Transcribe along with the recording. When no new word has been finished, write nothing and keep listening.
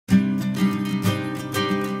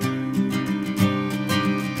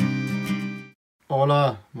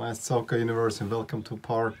Hola, my soccer universe, and welcome to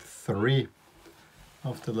part 3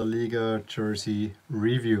 of the La Liga jersey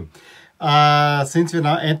review. Since we're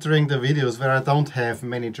now entering the videos where I don't have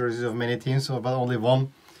many jerseys of many teams, but only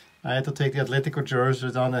one, I had to take the Atletico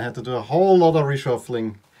jersey down. I had to do a whole lot of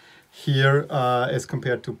reshuffling here as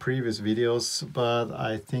compared to previous videos, but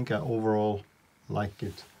I think I overall like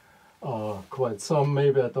it quite some.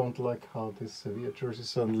 Maybe I don't like how this Sevilla jersey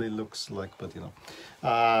suddenly looks like, but you know,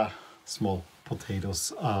 small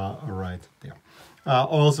potatoes right there.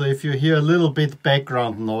 Also, if you hear a little bit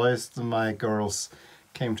background noise, my girls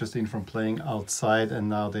came just in from playing outside and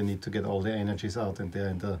now they need to get all the energies out, and they're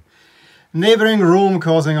in the neighboring room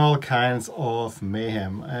causing all kinds of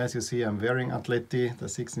mayhem. As you see, I'm wearing Atleti, the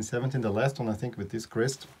 16-17, the last one I think with this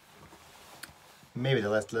crest. Maybe the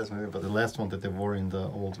last maybe, but the last one that they wore in the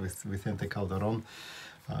old with Vicente Calderon,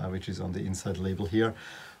 which is on the inside label here.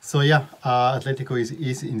 So yeah, Atletico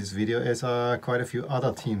is in this video, as quite a few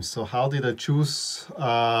other teams. So how did I choose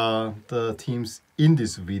the teams in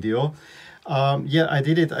this video? Yeah, I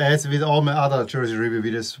did it as with all my other jersey review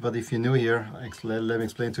videos, but if you're new here, let me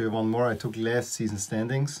explain to you one more. I took last season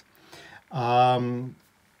standings, wrote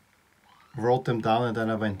them down, and then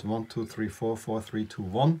I went 1, 2, 3, 4, 4, 3, 2,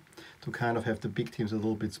 1 to kind of have the big teams a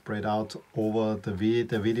little bit spread out over the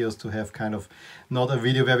videos, to have kind of not a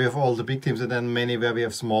video where we have all the big teams and then many where we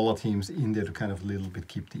have smaller teams in there to kind of a little bit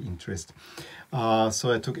keep the interest.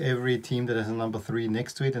 So I took every team that has a number 3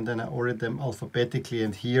 next to it, and then I ordered them alphabetically,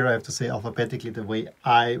 and here I have to say alphabetically the way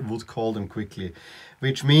I would call them quickly,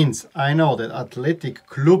 which means I know that Athletic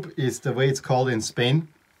Club is the way it's called in Spain.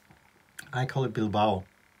 I call it Bilbao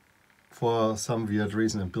for some weird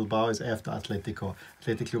reason, and Bilbao is after Atletico.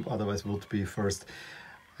 Athletic Club otherwise would be first.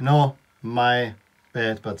 No, my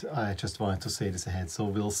bad, but I just wanted to say this ahead. So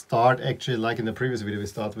we'll start, actually like in the previous video, we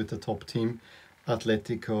start with the top team,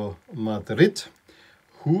 Atletico Madrid,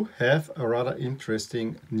 who have a rather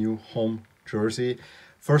interesting new home jersey.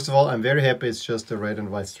 First of all, I'm very happy it's just the red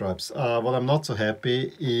and white stripes. What I'm not so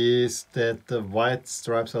happy is that the white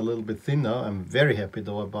stripes are a little bit thinner. I'm very happy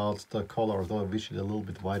though about the color, although I wish it a little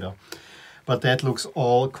bit wider. But that looks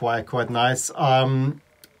all quite nice.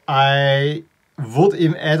 I would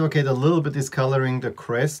even advocate a little bit discoloring the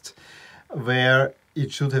crest, where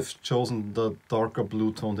it should have chosen the darker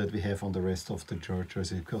blue tone that we have on the rest of the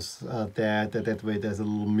jersey, because that way there's a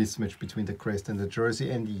little mismatch between the crest and the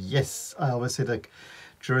jersey. And yes, I always say like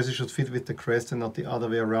jersey should fit with the crest and not the other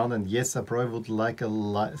way around. And yes, I probably would like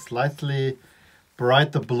a slightly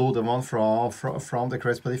brighter blue, the one from the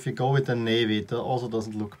crest. But if you go with the navy, it also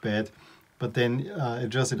doesn't look bad. But then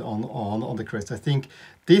adjust it on the crest. I think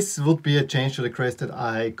this would be a change to the crest that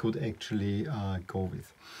I could actually go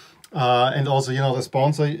with. And also, you know, the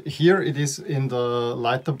sponsor, here it is in the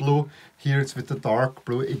lighter blue, here it's with the dark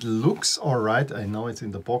blue. It looks all right. I know it's in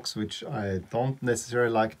the box, which I don't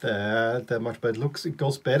necessarily like that much, but it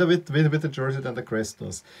goes better with the jersey than the crest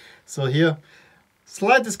does. So here,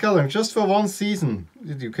 slight discoloring just for one season.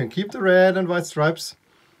 You can keep the red and white stripes.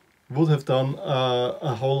 Would have done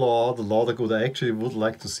a whole lot of good. I actually would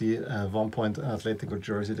like to see at one point an Atletico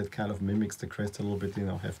jersey that kind of mimics the crest a little bit, you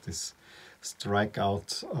know, have this strike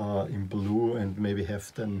out in blue, and maybe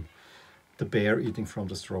have then the bear eating from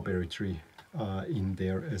the strawberry tree in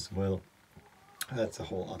there as well. That's a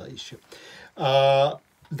whole other issue.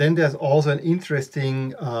 Then there's also an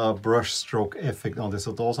interesting brush stroke effect on this.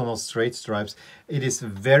 So those are not straight stripes. It is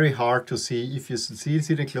very hard to see. If you see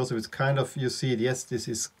it closer, it's kind of, you see it, yes,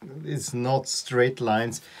 it's not straight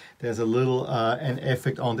lines. There's a little an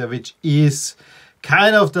effect on there, which is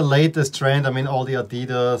kind of the latest trend. I mean, all the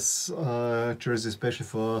Adidas jerseys, especially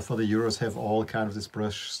for the Euros, have all kind of this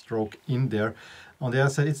brush stroke in there. On the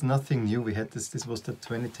other side, it's nothing new. We had this was the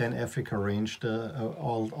 2010 Africa range. The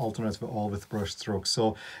all alternates were all with brush strokes.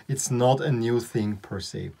 So it's not a new thing per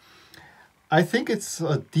se. I think it's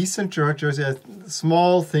a decent jersey,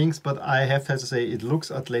 small things, but I have to say it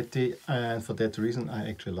looks athletic, and for that reason I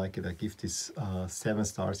actually like it. I give this 7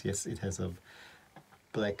 stars. Yes, it has a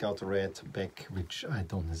blackout red back, which I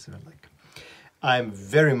don't necessarily like. I'm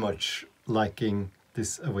very much liking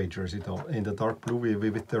this away jersey though, in the dark blue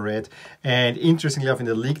with the red. And interestingly enough, in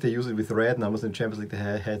the league they use it with red numbers. In the Champions League they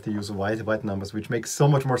had to use white numbers, which makes so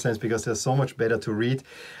much more sense because they're so much better to read.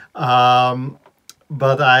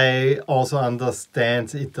 But I also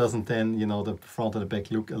understand it doesn't then, you know, the front and the back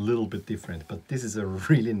look a little bit different. But this is a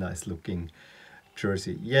really nice looking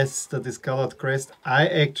jersey. Yes, the discolored crest. I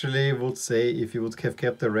actually would say if you would have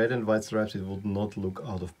kept the red and white stripes, it would not look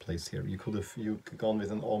out of place here. You could have gone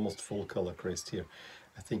with an almost full color crest here.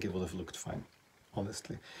 I think it would have looked fine.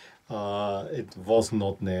 honestly. It was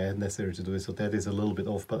not necessary to do it, so that is a little bit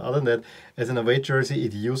off. But other than that, as an away jersey,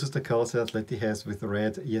 it uses the colors that Atleti has with the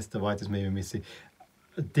red. Yes, the white is maybe missing.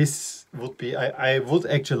 This would be, I would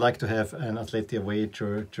actually like to have an Atleti away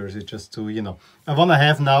jersey just to, you know, I want to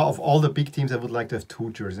have now of all the big teams, I would like to have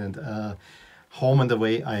 2 jerseys, and home and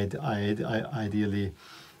away, I ideally,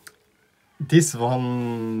 this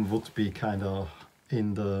one would be kind of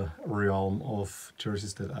in the realm of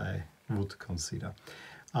jerseys that I would consider.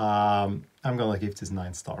 I'm gonna give this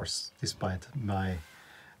 9 stars, despite my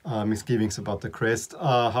misgivings about the crest.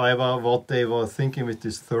 However, what they were thinking with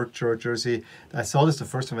this 3rd jersey, I saw this the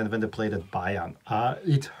first time when they played at Bayern.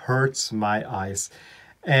 It hurts my eyes.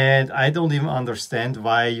 And I don't even understand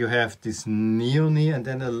why you have this neon and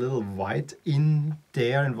then a little white in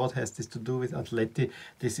there. And what has this to do with Atleti?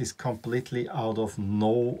 This is completely out of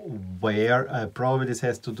nowhere. Probably this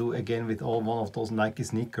has to do again with one of those Nike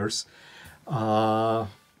sneakers.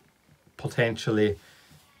 Potentially.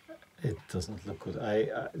 It doesn't look good.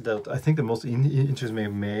 I think the most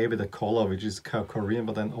interesting maybe the color, which is Korean,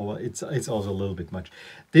 but then it's also a little bit much.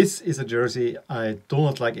 This is a jersey I do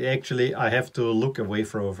not like. Actually, I have to look away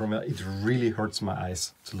from it. It really hurts my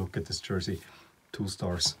eyes to look at this jersey. 2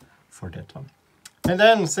 stars for that one. And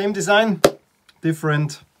then same design,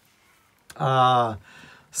 different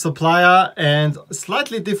supplier and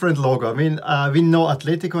slightly different logo. I mean, we know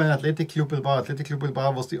Atletico and Athletic Club Bilbao. Athletic Club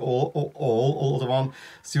Bilbao was the older one.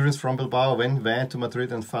 Students from Bilbao went to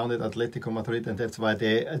Madrid and founded Atletico Madrid, and that's why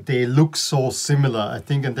they look so similar, I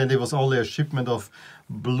think. And then there was only a shipment of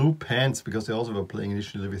blue pants, because they also were playing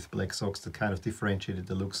initially with black socks, that kind of differentiated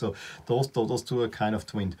the look. So those 2 are kind of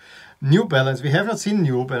twinned. New Balance, we have not seen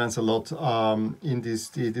New Balance a lot in these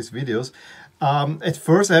videos. At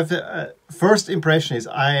first, I have the first impression is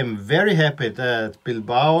I am very happy that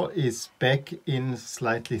Bilbao is back in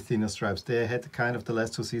slightly thinner stripes. They had kind of the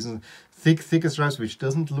last 2 seasons thicker stripes, which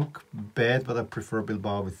doesn't look bad, but I prefer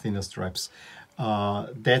Bilbao with thinner stripes.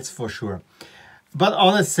 That's for sure. But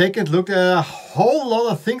on a second look, there are a whole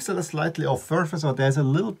lot of things that are slightly off. First of all, there's a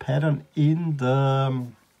little pattern in the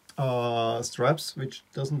stripes, which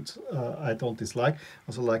I don't dislike.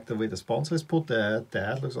 Also like the way the sponsor is put there.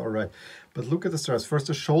 That looks alright. But look at the stripes. First,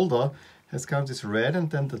 the shoulder has kind of this red, and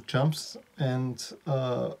then the jumps, and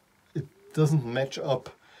it doesn't match up.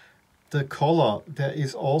 The collar, there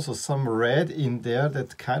is also some red in there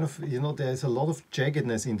that kind of, you know, there's a lot of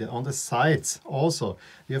jaggedness in there. On the sides also,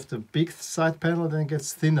 you have the big side panel, then it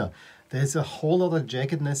gets thinner. There's a whole lot of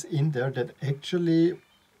jaggedness in there that actually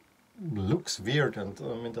looks weird, and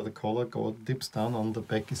I mean that the collar dips down on the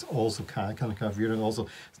back is also kind of weird, and also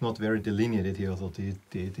it's not very delineated here. So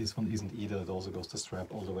this one isn't either. It also goes the strap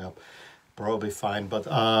all the way up. Probably fine, but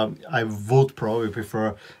I would probably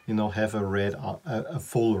prefer, you know, have a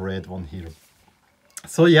full red one here.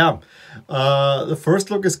 So yeah, the first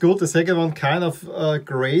look is good. The second one kind of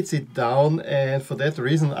grades it down, and for that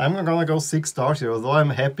reason I'm gonna go 6 stars here, although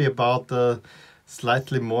I'm happy about the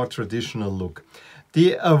slightly more traditional look.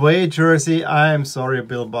 The away jersey, I'm sorry,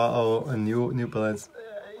 Bilbao, a New Balance.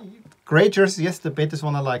 Great jersey, yes, the better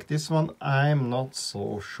one. I like this one. I'm not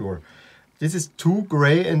so sure. This is too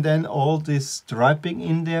gray, and then all this striping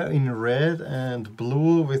in there in red and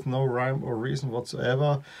blue with no rhyme or reason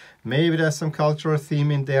whatsoever. Maybe there's some cultural theme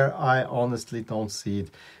in there. I honestly don't see it.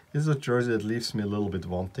 This is a jersey that leaves me a little bit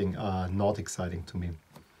wanting. Not exciting to me.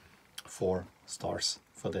 4 stars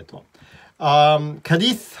for that one.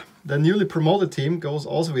 Cadiz, the newly promoted team, goes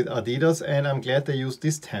also with Adidas, and I'm glad they used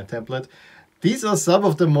this template. These are some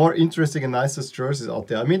of the more interesting and nicest jerseys out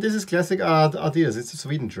there. I mean, this is classic Adidas. It's a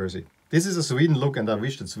Sweden jersey. This is a Sweden look, and I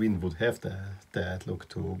wish that Sweden would have that look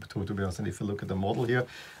to be honest. And if you look at the model here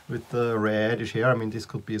with the reddish hair, I mean, this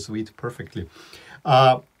could be a Swede perfectly.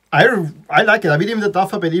 I like it. I mean, even the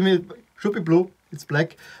duffer bed, even should be blue. It's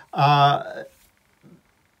black.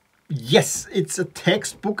 Yes, it's a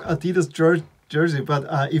textbook Adidas jersey, but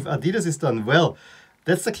if Adidas is done well,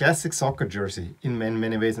 that's the classic soccer jersey in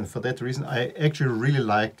many ways, and for that reason I actually really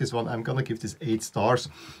like this one. I'm gonna give this 8 stars.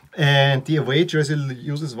 And the away jersey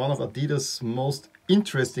uses one of Adidas' most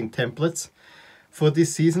interesting templates for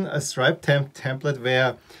this season, a stripe template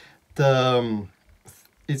where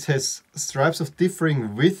it has stripes of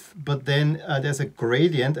differing width, but then there's a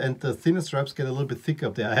gradient, and the thinner stripes get a little bit thicker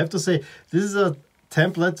up there. I have to say, this is a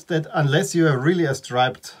template that, unless you are really a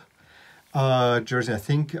striped jersey, I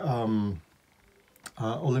think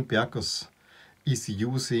Olympiacos is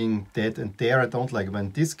using that, and there I don't like it. But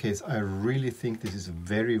in this case, I really think this is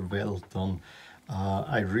very well done.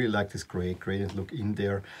 I really like this gradient look in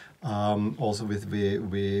there. Also with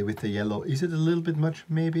the yellow. Is it a little bit much?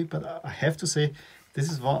 Maybe, but I have to say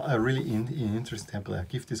This is a really interesting temple. I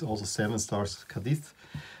give this also 7 stars. Cadiz,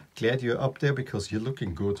 glad you're up there because you're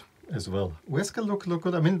looking good as well. Huesca look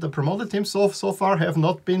good. I mean, the promoted teams so far have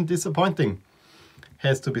not been disappointing,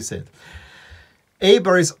 has to be said.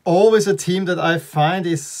 Eibar is always a team that I find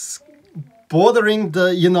is bordering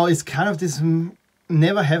the, you know, it's kind of this,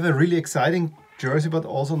 never have a really exciting jersey, but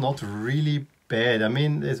also not really bad. I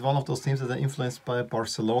mean, it's one of those teams that are influenced by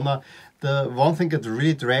Barcelona. The one thing that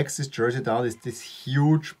really drags this jersey down is this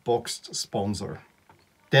huge boxed sponsor.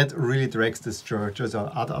 That really drags this jersey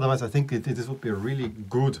down. Otherwise, I think this would be a really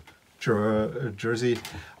good jersey.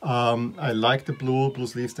 I like the blue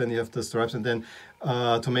sleeves, then you have the stripes, and then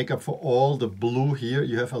to make up for all the blue here,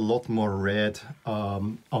 you have a lot more red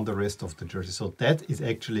on the rest of the jersey. So that is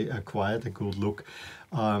actually quite a good look.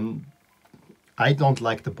 I don't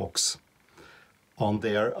like the box on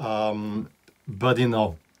there, but you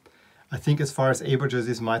know, I think as far as Eibar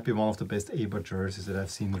jerseys, might be one of the best Eibar jerseys that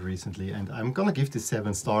I've seen recently, and I'm gonna give this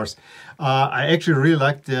 7 stars. I actually really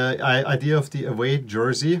like the idea of the away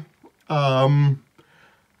jersey.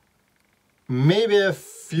 Maybe a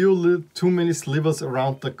few too many slivers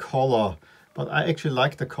around the collar, but I actually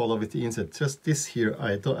like the collar with the inside. Just this here,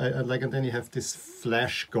 I like, and then you have this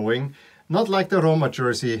flash going. Not like the Roma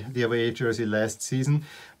jersey, the away jersey last season,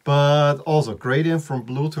 but also gradient from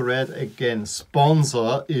blue to red. Again,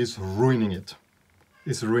 sponsor is ruining it.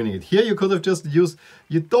 Is ruining it. Here you could have just used,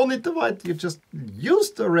 you don't need the white, you just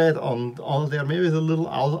use the red on there, maybe the little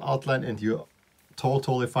outline, and you're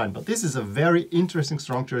totally fine. But this is a very interesting,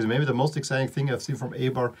 strong jersey. Maybe the most exciting thing I've seen from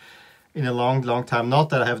Eibar in a long time. Not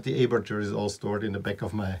that I have the Eibar jerseys all stored in the back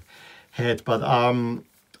of my head, but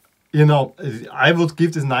you know, I would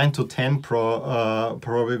give this 9 to 10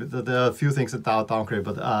 probably. There are a few things that are downgrade,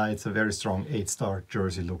 but it's a very strong 8-star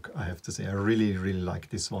jersey look, I have to say. I really like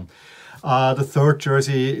this one. The third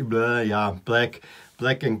jersey, yeah,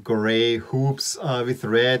 black and gray hoops with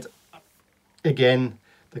red. Again,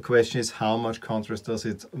 the question is how much contrast does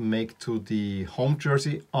it make to the home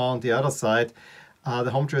jersey on the other side. The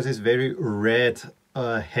home jersey is very red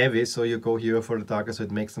heavy, so you go here for the darker, so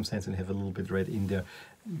it makes some sense and have a little bit red in there.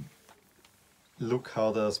 Look how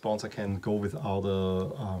the sponsor can go without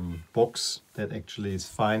a box. That actually is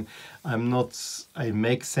fine. It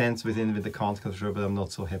makes sense with the contrast, sure, but I'm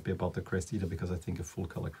not so happy about the crest either, because I think a full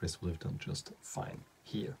color crest would have done just fine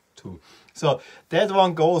here too. So that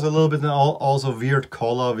one goes a little bit, also weird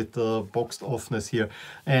color with the boxed offness here.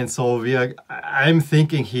 And so I'm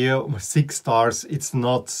thinking here 6 stars. It's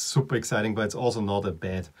not super exciting, but it's also not a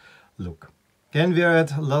bad look. Again, we're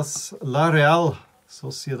at La Real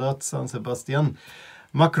Sociedad San Sebastian.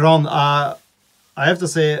 Macron, I have to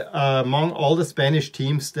say, among all the Spanish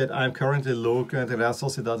teams that I'm currently looking at, Real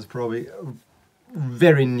Sociedad is probably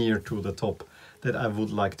very near to the top that I would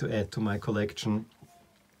like to add to my collection.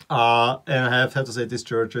 And I have to say this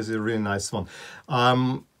jersey is a really nice one.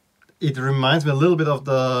 It reminds me a little bit of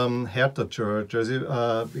the Hertha jersey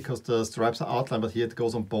because the stripes are outlined, but here it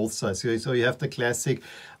goes on both sides. So you have the classic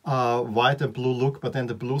white and blue look, but then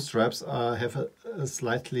the blue stripes have a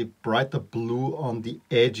slightly brighter blue on the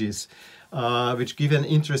edges, which give an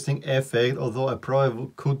interesting effect, although I probably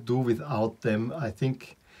could do without them. I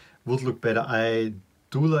think would look better. I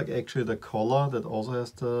do like actually the collar that also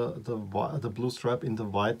has the blue stripe in the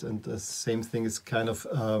white, and the same thing is kind of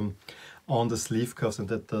on the sleeve cuffs, and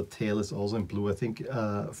that the tail is also in blue. I think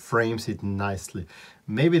frames it nicely.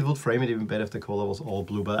 Maybe it would frame it even better if the collar was all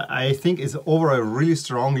blue, but I think it's overall a really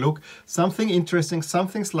strong look. Something interesting,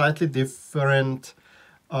 something slightly different.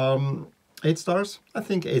 8 stars? I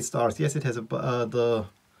think 8 stars. Yes, it has the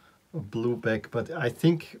blue back, but I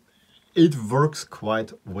think it works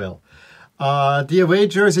quite well. The away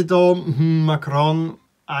jersey though, Macron,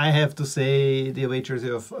 I have to say the away jersey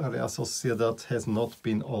of Real Sociedad has not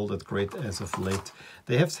been all that great as of late.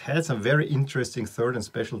 They have had some very interesting third and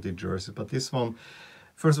specialty jerseys, but this one,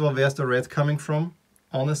 first of all, where's the red coming from?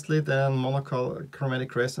 Honestly, then monochromatic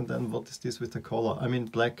crest, and then what is this with the collar? I mean,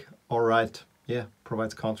 black, alright, yeah,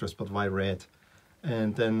 provides contrast, but why red?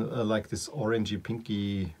 And then like this orangey,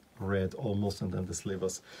 pinky red almost, and then the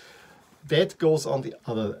slivers. That goes on the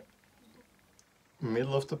other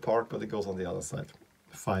middle of the park, but it goes on the other side.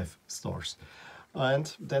 5 stars.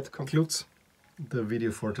 And that concludes the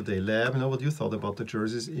video for today. Let me know what you thought about the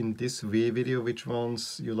jerseys in this video, which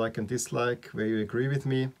ones you like and dislike, where you agree with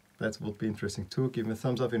me. That would be interesting too. Give me a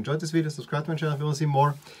thumbs up if you enjoyed this video, subscribe to my channel if you want to see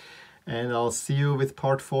more, and I'll see you with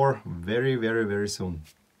part 4 very soon.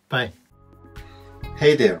 Bye!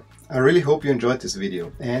 Hey there! I really hope you enjoyed this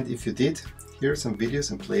video, and if you did, here are some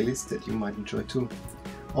videos and playlists that you might enjoy too.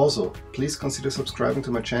 Also, please consider subscribing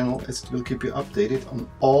to my channel, as it will keep you updated on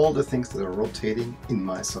all the things that are rotating in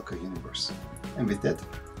my soccer universe. And with that,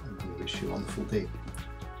 I wish you a wonderful day.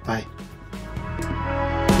 Bye.